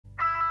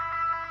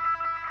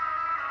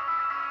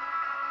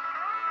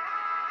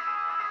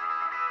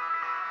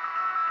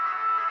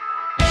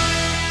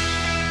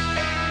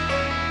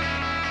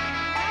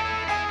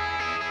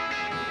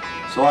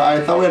So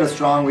I thought we had a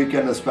strong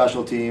weekend of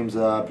special teams,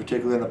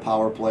 particularly in the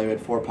power play. We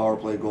had 4 power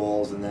play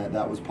goals, and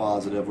that was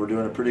positive. We're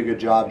doing a pretty good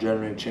job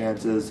generating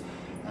chances.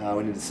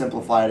 We need to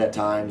simplify it at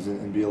times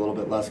and be a little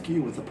bit less key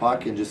with the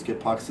puck and just get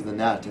pucks to the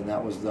net, and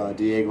that was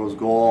Diego's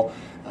goal.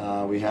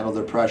 We handled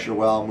their pressure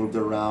well, moved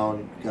it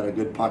around, got a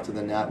good puck to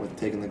the net with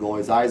taking the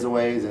goalie's eyes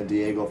away, and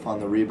Diego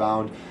found the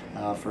rebound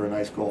for a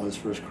nice goal, his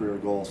first career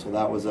goal. So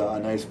that was a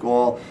nice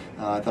goal.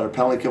 I thought our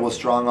penalty kill was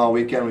strong all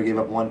weekend. We gave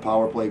up 1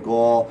 power play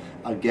goal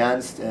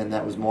against, and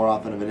that was more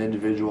often of an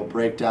individual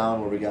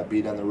breakdown where we got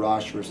beat on the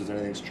rush versus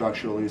anything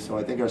structurally. So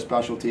I think our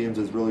special teams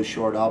has really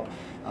shored up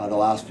the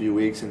last few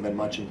weeks and been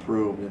much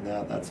improved, and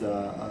that's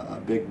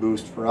a big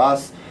boost for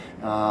us.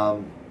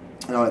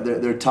 You know,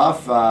 they're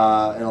tough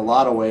in a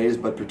lot of ways,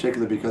 but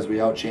particularly because we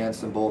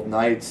outchanced them both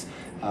nights.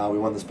 We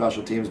won the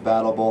special teams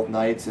battle both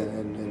nights,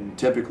 and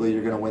typically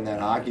you're going to win that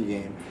hockey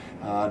game.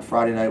 On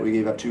Friday night we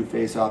gave up 2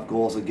 face-off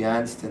goals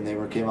against, and they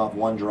came off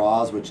 1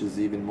 draws, which is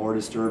even more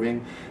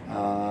disturbing.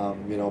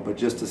 You know, but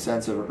just a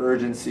sense of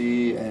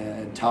urgency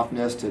and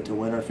toughness to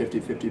win our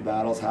 50-50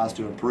 battles has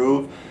to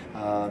improve.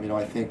 You know,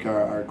 I think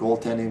our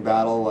goaltending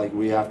battle, like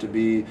we have to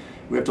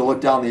look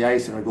down the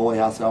ice, and our goalie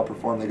has to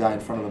outperform the guy in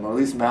front of him, or at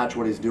least match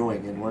what he's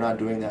doing, and we're not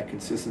doing that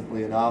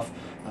consistently enough.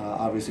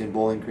 Obviously in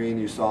Bowling Green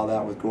you saw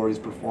that with Gordy's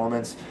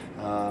performance,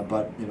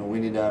 but you know, we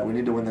need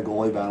to win the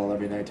goalie battle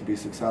every night to be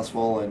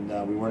successful, and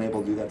we weren't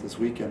able to do that this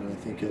weekend, and I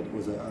think it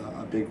was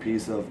a big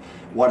piece of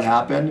what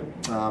happened.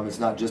 It's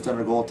not just on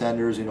our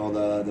goaltenders. You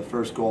know, the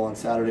first goal on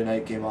Saturday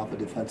night came off a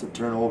defensive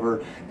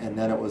turnover, and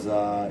then it was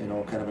you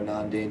know, kind of a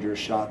non-dangerous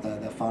shot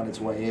that found its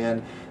way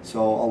in.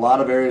 So a lot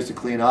of areas to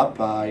clean up.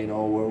 You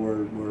know,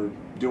 we're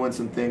doing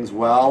some things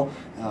well,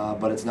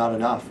 but it's not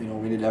enough. You know,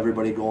 we need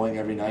everybody going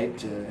every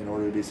night in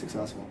order to be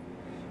successful.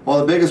 Well,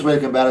 the biggest way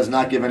to combat it is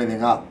not give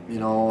anything up. You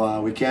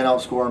know, we can't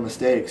outscore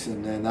mistakes,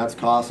 and that's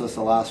cost us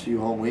the last few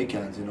home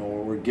weekends. You know,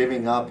 we're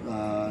giving up.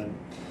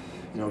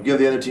 You know, give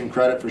the other team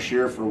credit for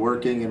sure for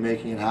working and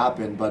making it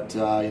happen, but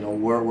you know,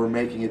 we're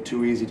making it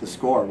too easy to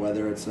score.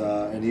 Whether it's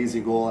an easy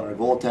goal on our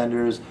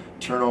goaltenders,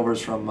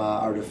 turnovers from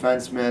our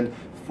defensemen,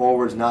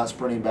 forwards not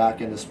sprinting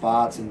back into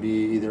spots and be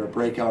either a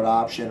breakout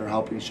option or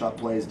helping shut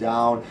plays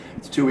down.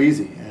 It's too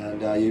easy,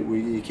 and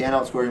you can't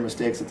outscore your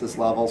mistakes at this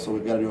level, so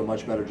we've got to do a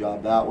much better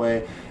job that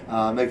way.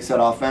 Like I said,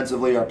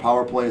 offensively, our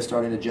power play is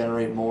starting to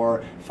generate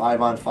more.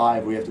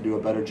 5-on-5, we have to do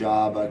a better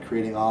job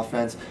creating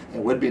offense. It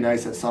would be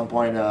nice at some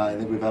point. I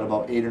think we've had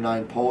about 8 or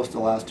 9 posts the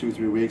last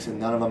 2-3 weeks, and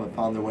none of them have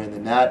found their way in the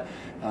net.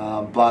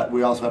 But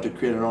we also have to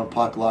create our own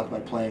puck luck by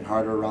playing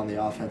harder around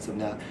the offensive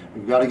net.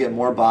 We've got to get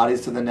more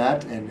bodies to the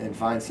net and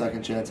find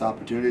second chance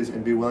opportunities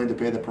and be willing to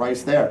pay the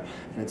price there.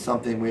 And it's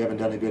something we haven't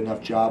done a good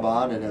enough job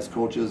on, and as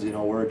coaches, you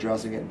know, we're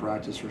addressing it in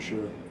practice for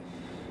sure.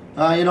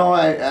 You know,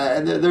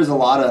 there's a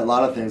lot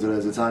of things it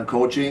is. It's on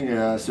coaching.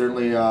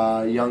 Certainly,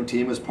 a young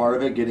team is part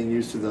of it. Getting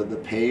used to the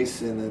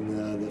pace and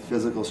then the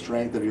physical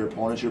strength of your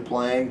opponents you're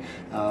playing.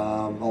 A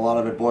lot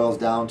of it boils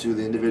down to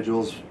the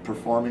individuals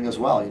performing as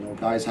well. You know,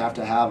 guys have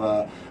to have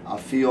a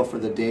feel for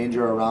the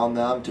danger around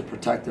them to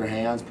protect their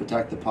hands,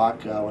 protect the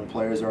puck when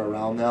players are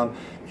around them,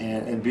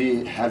 and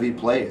be heavy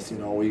plays. You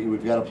know,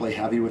 we've got to play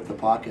heavy with the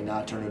puck and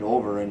not turn it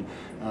over. And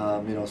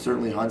you know,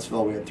 certainly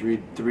Huntsville, we had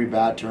three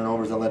bad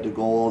turnovers that led to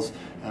goals.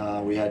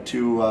 We had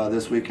 2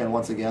 this weekend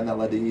once again that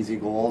led to easy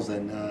goals,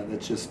 and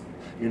it's just,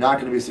 you're not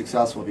going to be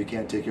successful if you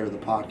can't take care of the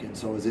puck. And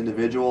so as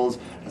individuals,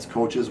 as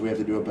coaches, we have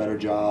to do a better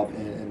job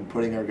in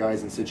putting our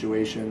guys in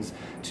situations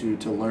to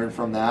learn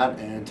from that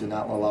and to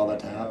not allow that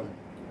to happen.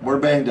 We're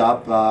banged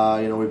up.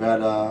 You know, we've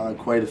had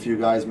quite a few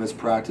guys miss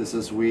practice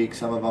this week.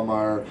 Some of them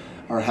are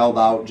held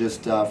out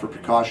just for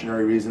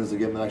precautionary reasons, to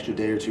give them an extra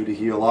day or 2 to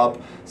heal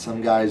up.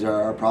 Some guys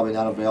are probably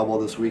not available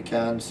this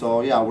weekend.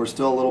 So yeah, we're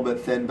still a little bit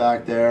thin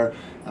back there.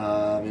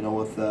 You know,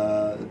 with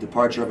the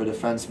departure of a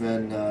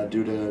defenseman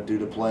due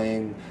to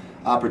playing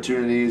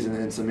opportunities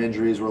and some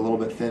injuries, we're a little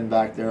bit thin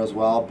back there as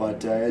well,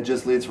 but it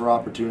just leads for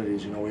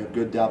opportunities. You know, we have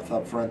good depth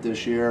up front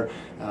this year.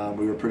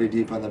 We were pretty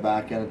deep on the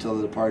back end until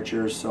the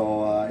departures,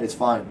 so it's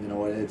fine. You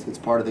know, it's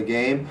part of the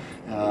game.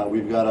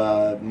 We've got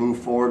to move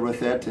forward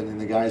with it, and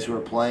the guys who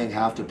are playing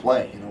have to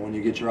play. You know, when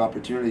you get your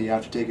opportunity, you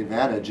have to take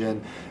advantage,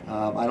 and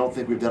I don't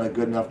think we've done a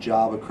good enough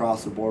job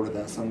across the board with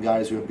that. Some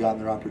guys who have gotten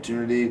their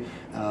opportunity,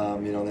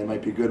 you know, they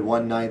might be good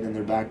one night and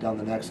they're back down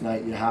the next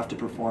night. You have to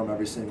perform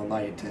every single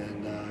night,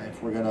 and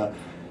if we're going to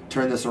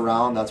turn this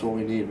around, that's what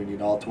we need. We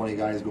need all 20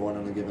 guys going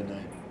on a given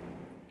night.